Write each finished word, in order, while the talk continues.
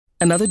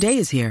Another day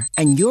is here,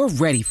 and you're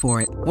ready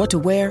for it. What to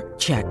wear?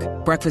 Check.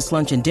 Breakfast,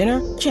 lunch, and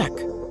dinner? Check.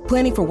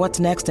 Planning for what's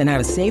next and how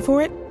to save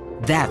for it?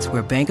 That's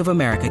where Bank of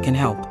America can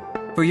help.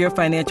 For your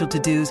financial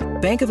to-dos,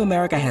 Bank of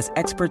America has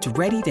experts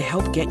ready to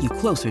help get you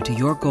closer to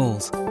your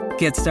goals.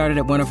 Get started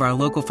at one of our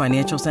local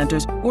financial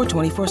centers or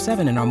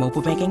 24/7 in our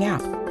mobile banking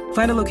app.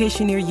 Find a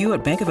location near you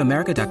at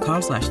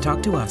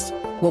bankofamerica.com/talktous.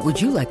 What would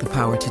you like the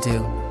power to do?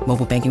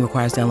 Mobile banking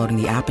requires downloading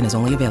the app and is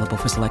only available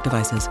for select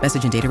devices.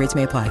 Message and data rates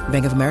may apply.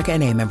 Bank of America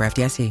N.A., member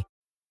FDIC.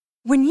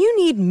 When you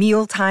need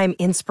mealtime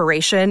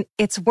inspiration,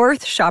 it's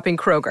worth shopping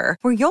Kroger,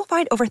 where you'll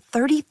find over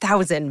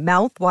 30,000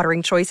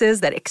 mouth-watering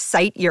choices that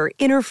excite your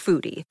inner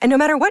foodie. And no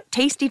matter what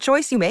tasty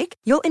choice you make,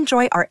 you'll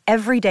enjoy our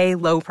everyday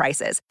low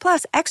prices,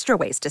 plus extra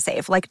ways to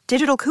save, like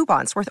digital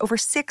coupons worth over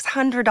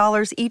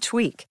 $600 each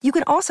week. You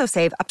can also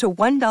save up to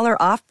 $1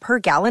 off per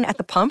gallon at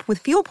the pump with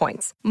fuel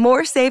points.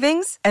 More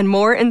savings and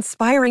more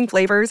inspiring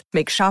flavors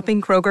make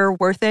shopping Kroger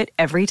worth it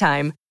every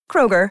time.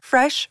 Kroger,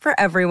 fresh for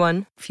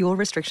everyone. Fuel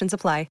restrictions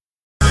apply.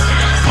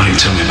 Why don't you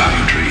tell me about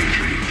your dream?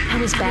 I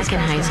was back in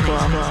high school,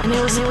 and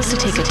I was supposed to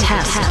take a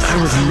test.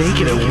 I was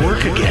naked at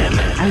work again.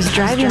 I was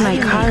driving my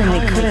car and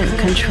I couldn't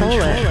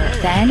control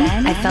it. Then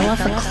I fell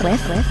off a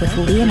cliff with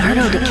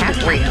Leonardo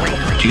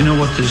DiCaprio. Do you know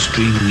what this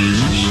dream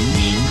means?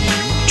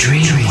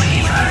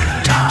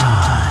 Dreamweaver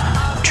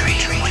Dawn.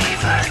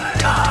 Dreamweaver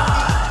Dawn.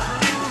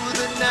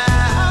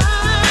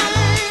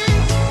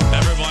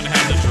 Everyone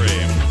has a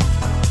dream,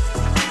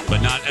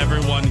 but not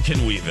everyone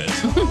can weave it.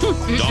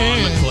 Dawn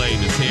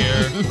McClain is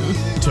here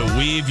to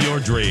weave your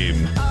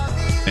dream.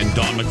 And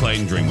Dawn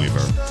McClain,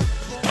 Dreamweaver.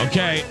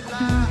 Okay.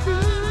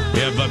 We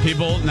have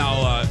people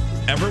now.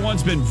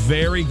 Everyone's been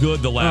very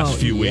good the last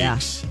few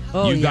weeks.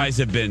 You guys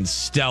have been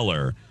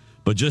stellar.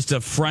 But just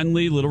a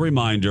friendly little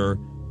reminder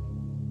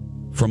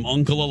from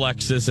Uncle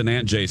Alexis and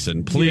Aunt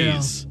Jason.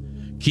 Please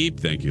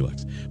thank you,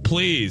 Lex.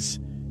 Please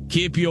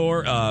keep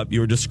your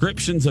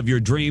descriptions of your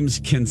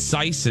dreams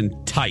concise and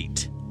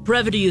tight.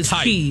 Brevity is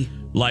key.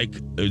 Like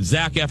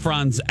Zac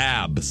Efron's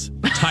abs.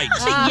 Tight.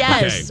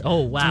 Yes. Okay.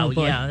 Oh, wow.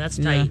 Yeah, that's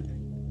tight.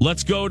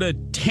 Let's go to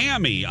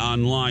Tammy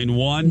on line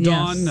one,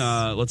 Dawn.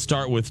 Let's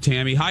start with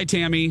Tammy. Hi,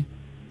 Tammy.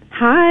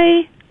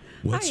 Hi.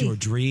 What's your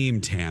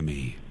dream,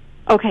 Tammy?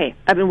 Okay,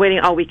 I've been waiting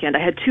all weekend. I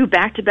had two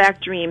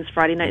back-to-back dreams,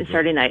 Friday night and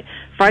Saturday night.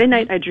 Friday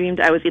night, I dreamed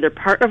I was either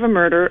part of a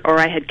murder or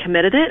I had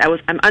committed it.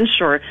 I'm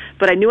unsure,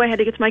 but I knew I had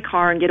to get to my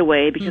car and get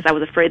away because I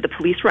was afraid the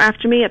police were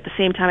after me. At the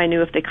same time, I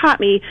knew if they caught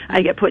me,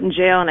 I'd get put in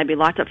jail and I'd be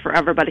locked up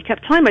forever. But I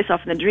kept telling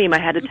myself in the dream I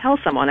had to tell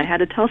someone.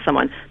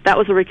 That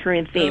was a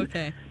recurring theme.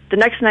 Okay. The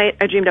next night,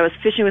 I dreamed I was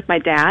fishing with my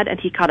dad, and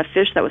he caught a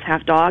fish that was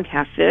half dog,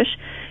 half fish,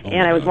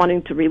 and I was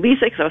wanting to release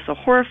it because I was so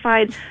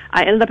horrified.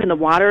 I ended up in the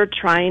water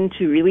trying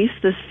to release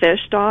this fish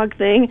dog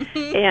thing,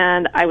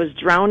 and I was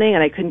drowning,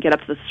 and I couldn't get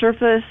up to the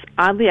surface.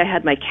 Oddly, I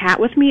had my cat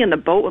with me in the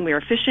boat when we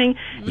were fishing,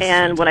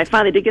 and when I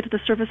finally did get to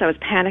the surface, I was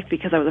panicked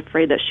because I was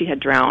afraid that she had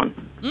drowned.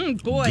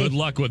 Boy. Good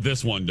luck with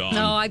this one, Dawn.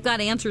 No, I've got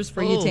answers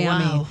for you,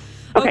 Tammy. Wow.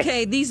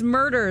 Okay, these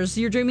murders,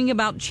 you're dreaming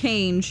about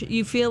change.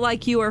 You feel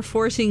like you are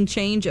forcing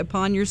change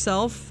upon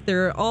yourself.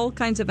 There are all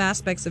kinds of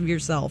aspects of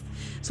yourself.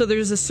 So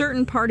there's a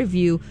certain part of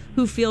you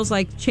who feels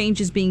like change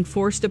is being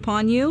forced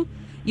upon you.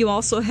 You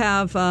also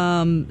have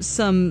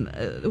some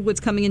what's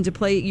coming into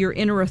play, your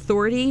inner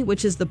authority,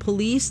 which is the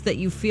police that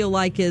you feel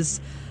like is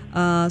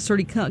sort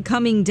of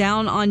coming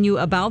down on you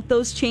about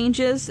those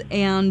changes.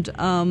 And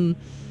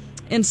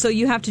so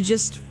you have to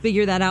just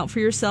figure that out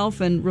for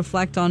yourself and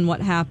reflect on what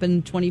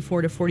happened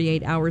 24 to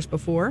 48 hours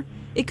before.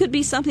 It could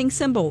be something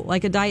simple,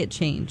 like a diet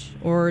change,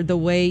 or the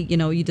way,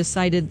 you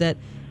decided that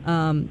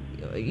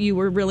you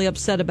were really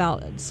upset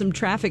about some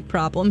traffic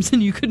problems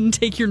and you couldn't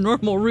take your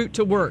normal route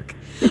to work.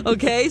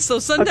 Okay? So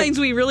sometimes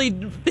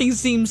things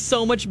seem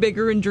so much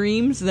bigger in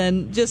dreams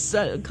than just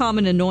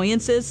common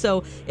annoyances.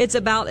 So it's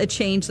about a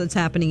change that's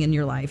happening in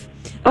your life.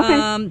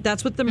 Okay.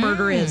 That's what the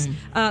murder is.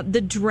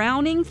 The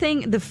drowning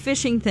thing, the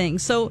fishing thing.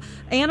 So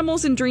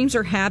animals in dreams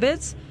are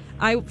habits.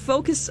 I want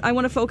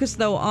to focus,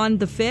 though, on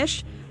the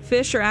fish.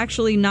 Fish are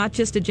actually not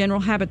just a general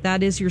habit.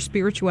 That is your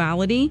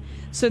spirituality.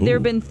 So there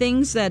have been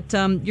things that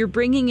you're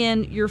bringing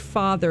in your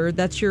father.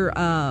 That's your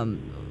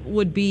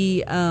would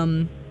be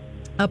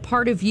a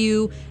part of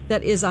you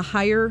that is a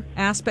higher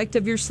aspect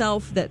of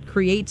yourself that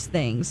creates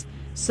things.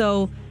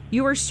 So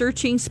you are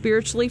searching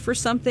spiritually for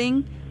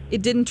something.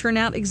 It didn't turn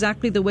out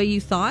exactly the way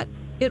you thought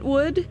it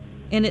would.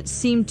 And it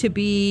seemed to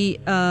be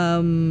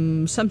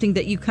something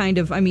that you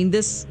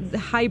this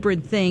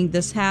hybrid thing,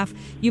 this half,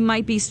 you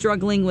might be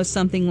struggling with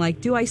something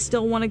like, do I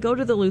still want to go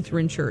to the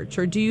Lutheran church?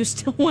 Or do you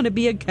still want to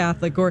be a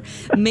Catholic? Or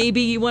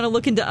maybe you want to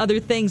look into other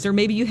things, or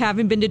maybe you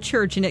haven't been to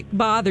church and it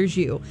bothers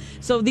you.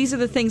 So these are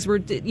the things where,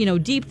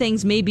 deep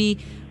things maybe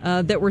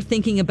that we're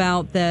thinking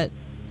about that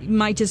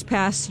might just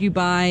pass you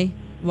by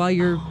while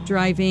you're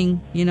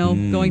driving,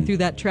 going through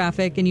that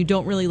traffic, and you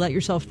don't really let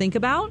yourself think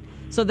about.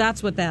 So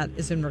that's what that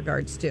is in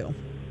regards to.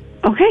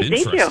 Okay,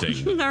 thank you.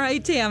 Interesting. All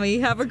right, Tammy.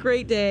 Have a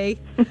great day.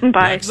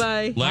 Bye.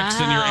 Bye. Lex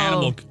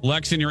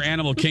in your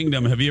animal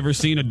kingdom. Have you ever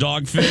seen a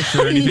dogfish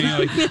or anything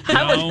like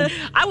that?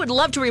 I would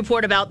love to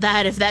report about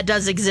that if that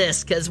does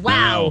exist, because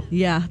wow.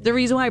 Yeah. The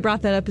reason why I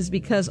brought that up is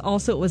because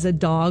also it was a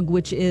dog,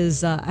 which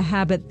is a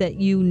habit that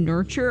you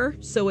nurture.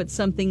 So it's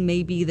something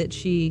maybe that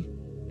she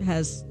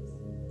has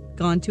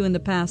gone to in the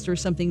past or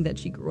something that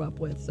she grew up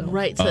with. So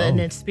Right, so in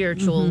its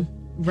spiritual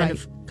kind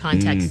of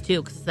context,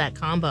 too, because it's that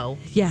combo.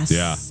 Yes.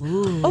 Yeah.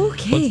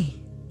 Okay.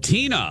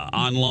 Tina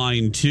on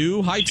line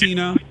 2. Hi,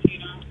 Tina.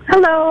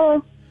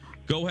 Hello.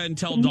 Go ahead and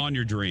tell Dawn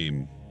your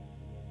dream.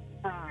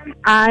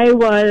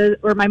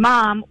 My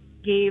mom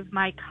gave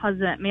my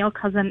male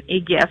cousin, a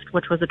gift,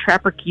 which was a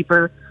Trapper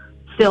Keeper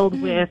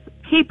filled with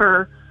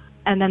paper.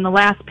 And then the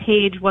last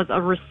page was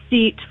a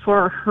receipt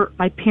for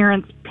my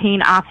parents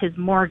paying off his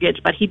mortgage,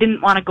 but he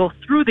didn't want to go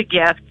through the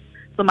gift,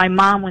 so my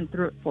mom went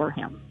through it for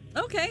him.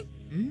 Okay.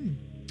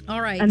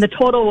 All right. And the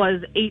total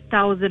was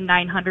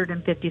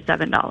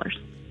 $8,957.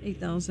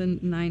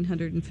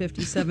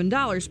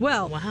 $8,957.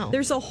 Well, wow.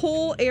 There's a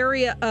whole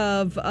area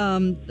of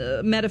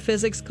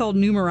metaphysics called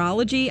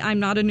numerology. I'm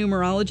not a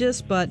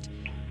numerologist, but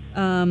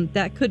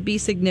that could be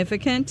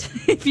significant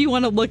if you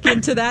want to look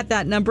into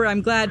that number.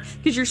 I'm glad,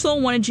 because your soul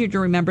wanted you to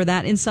remember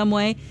that in some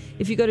way.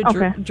 If you go to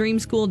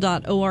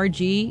dreamschool.org,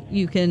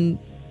 you can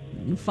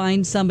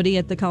find somebody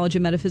at the College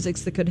of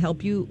Metaphysics that could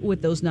help you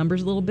with those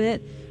numbers a little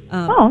bit.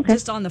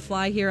 Just on the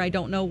fly here, I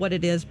don't know what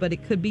it is, but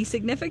it could be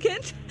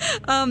significant.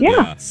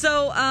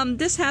 So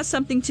this has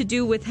something to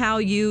do with how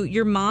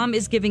your mom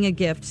is giving a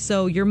gift.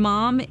 So your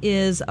mom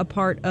is a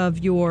part of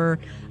your,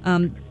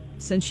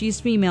 since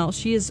she's female,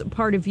 she is a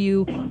part of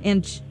you,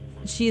 and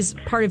she is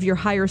part of your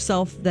higher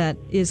self that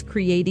is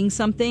creating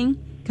something,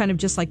 kind of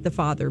just like the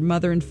father.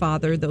 Mother and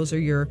father, those are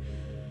your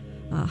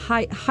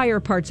higher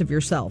parts of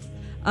yourself.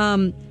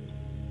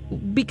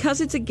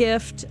 Because it's a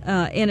gift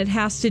and it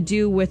has to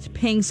do with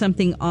paying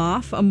something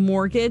off, a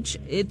mortgage,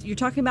 you're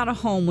talking about a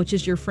home, which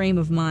is your frame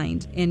of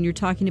mind, and you're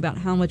talking about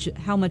how much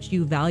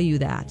you value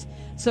that.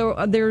 So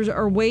there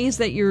are ways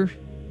that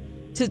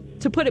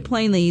to put it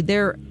plainly,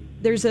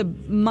 there's a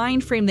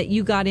mind frame that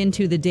you got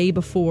into the day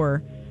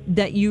before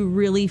that you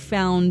really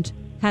found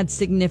had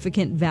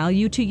significant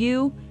value to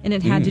you, and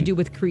it had to do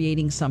with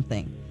creating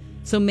something.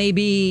 So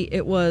maybe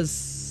it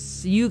was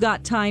you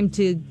got time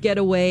to get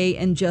away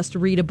and just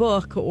read a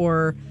book,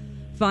 or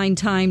find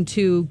time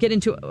to get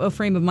into a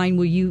frame of mind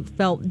where you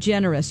felt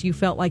generous. You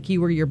felt like you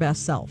were your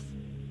best self.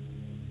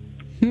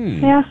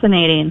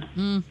 Fascinating.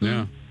 Mm-hmm.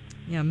 Yeah.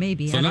 Yeah,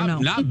 maybe. So I don't know.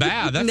 Not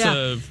bad. That's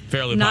a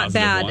fairly not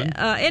positive bad. one.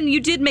 And you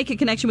did make a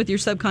connection with your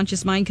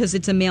subconscious mind because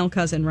it's a male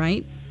cousin,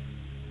 right?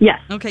 Yes.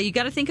 Okay, you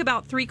got to think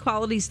about 3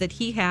 qualities that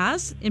he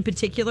has in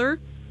particular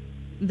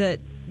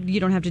that you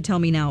don't have to tell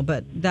me now,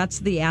 but that's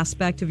the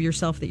aspect of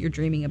yourself that you're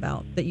dreaming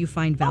about, that you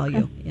find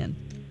value in.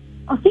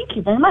 Oh, thank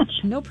you very much.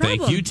 No problem.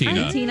 Thank you,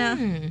 Tina. Hi, Tina.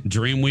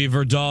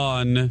 Dreamweaver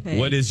Dawn,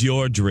 what is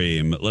your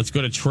dream? Let's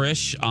go to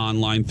Trish on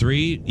line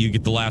 3. You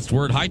get the last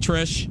word. Hi,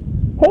 Trish.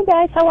 Hey,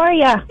 guys. How are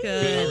you?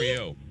 Good. How are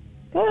you?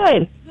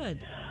 Good. Good.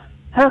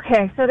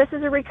 Okay, so this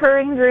is a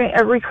recurring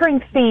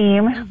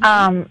theme.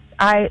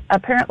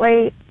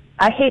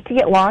 I hate to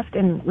get lost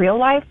in real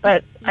life,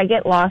 but I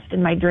get lost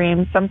in my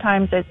dreams.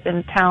 Sometimes it's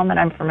in town that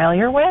I'm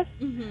familiar with.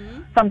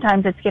 Mm-hmm.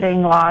 Sometimes it's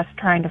getting lost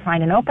trying to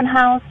find an open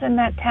house in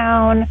that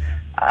town.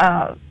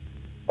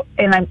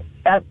 And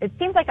it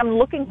seems like I'm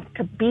looking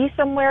to be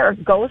somewhere or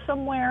go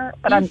somewhere,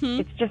 but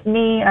it's just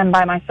me and I'm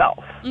by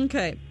myself.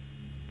 Okay.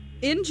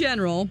 In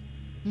general,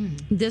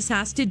 this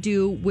has to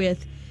do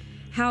with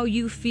how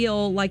you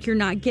feel like you're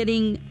not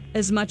getting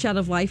as much out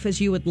of life as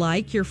you would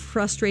like. You're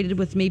frustrated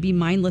with maybe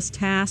mindless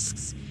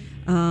tasks.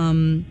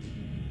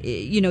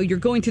 You're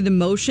going through the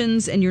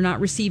motions and you're not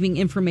receiving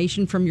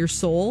information from your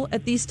soul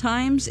at these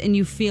times, and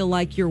you feel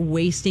like you're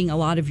wasting a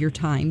lot of your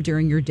time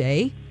during your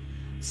day.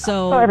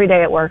 So every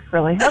day at work,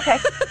 really. Okay.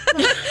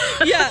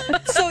 Yeah.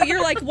 So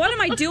you're like, what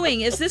am I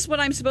doing? Is this what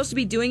I'm supposed to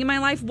be doing in my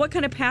life? What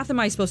kind of path am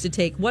I supposed to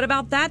take? What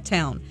about that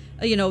town?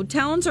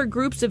 Towns are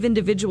groups of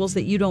individuals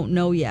that you don't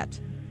know yet.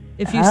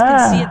 If you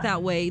can see it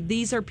that way,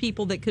 these are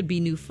people that could be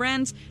new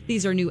friends.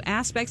 These are new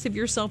aspects of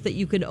yourself that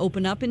you could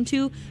open up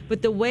into.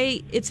 But the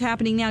way it's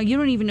happening now, you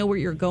don't even know where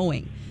you're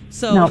going.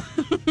 So,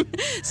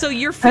 so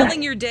you're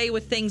filling your day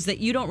with things that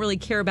you don't really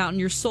care about, and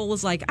your soul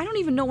is like, I don't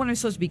even know what I'm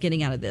supposed to be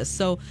getting out of this.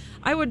 So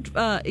I would,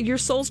 your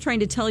soul's trying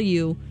to tell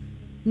you,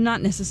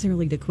 not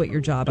necessarily to quit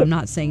your job. I'm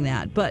not saying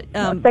that, but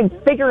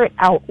figure it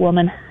out,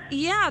 woman.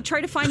 Yeah,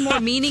 try to find more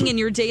meaning in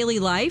your daily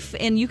life,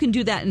 and you can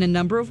do that in a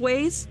number of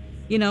ways.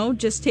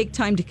 Just take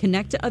time to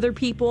connect to other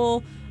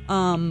people.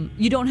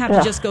 You don't have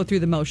to just go through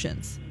the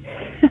motions.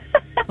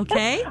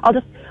 Okay?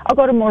 I'll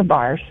go to more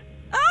bars.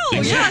 Oh,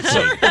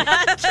 exactly.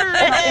 Yeah,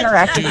 sure.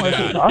 Interacting with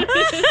people.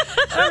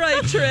 All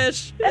right,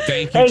 Trish.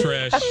 Thank you,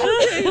 Trish.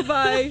 Okay,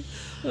 bye.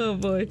 Oh,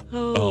 boy.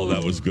 Oh,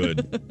 that was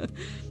good.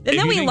 And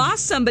then we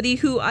lost somebody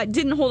who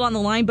didn't hold on the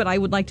line, but I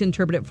would like to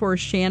interpret it for her.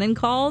 Shannon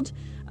called.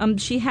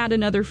 She had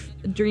another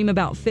dream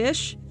about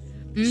fish.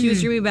 She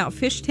was dreaming about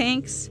fish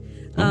tanks.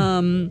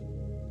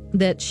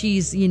 that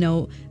she's,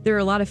 there are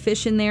a lot of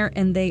fish in there,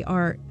 and they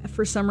are,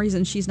 for some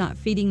reason, she's not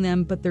feeding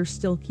them, but they're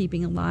still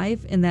keeping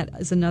alive, and that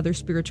is another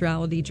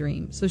spirituality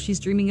dream. So she's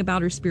dreaming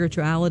about her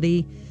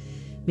spirituality.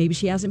 Maybe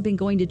she hasn't been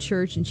going to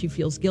church, and she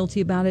feels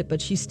guilty about it,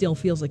 but she still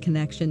feels a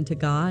connection to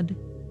God.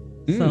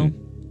 So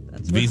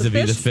that's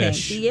vis-a-vis the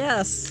fish. Tank.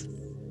 Yes.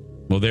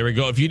 Well, there we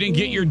go. If you didn't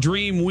get your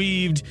dream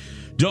weaved,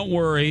 don't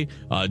worry.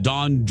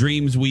 Dawn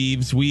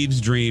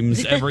weaves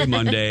dreams every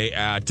Monday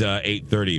at 8:30.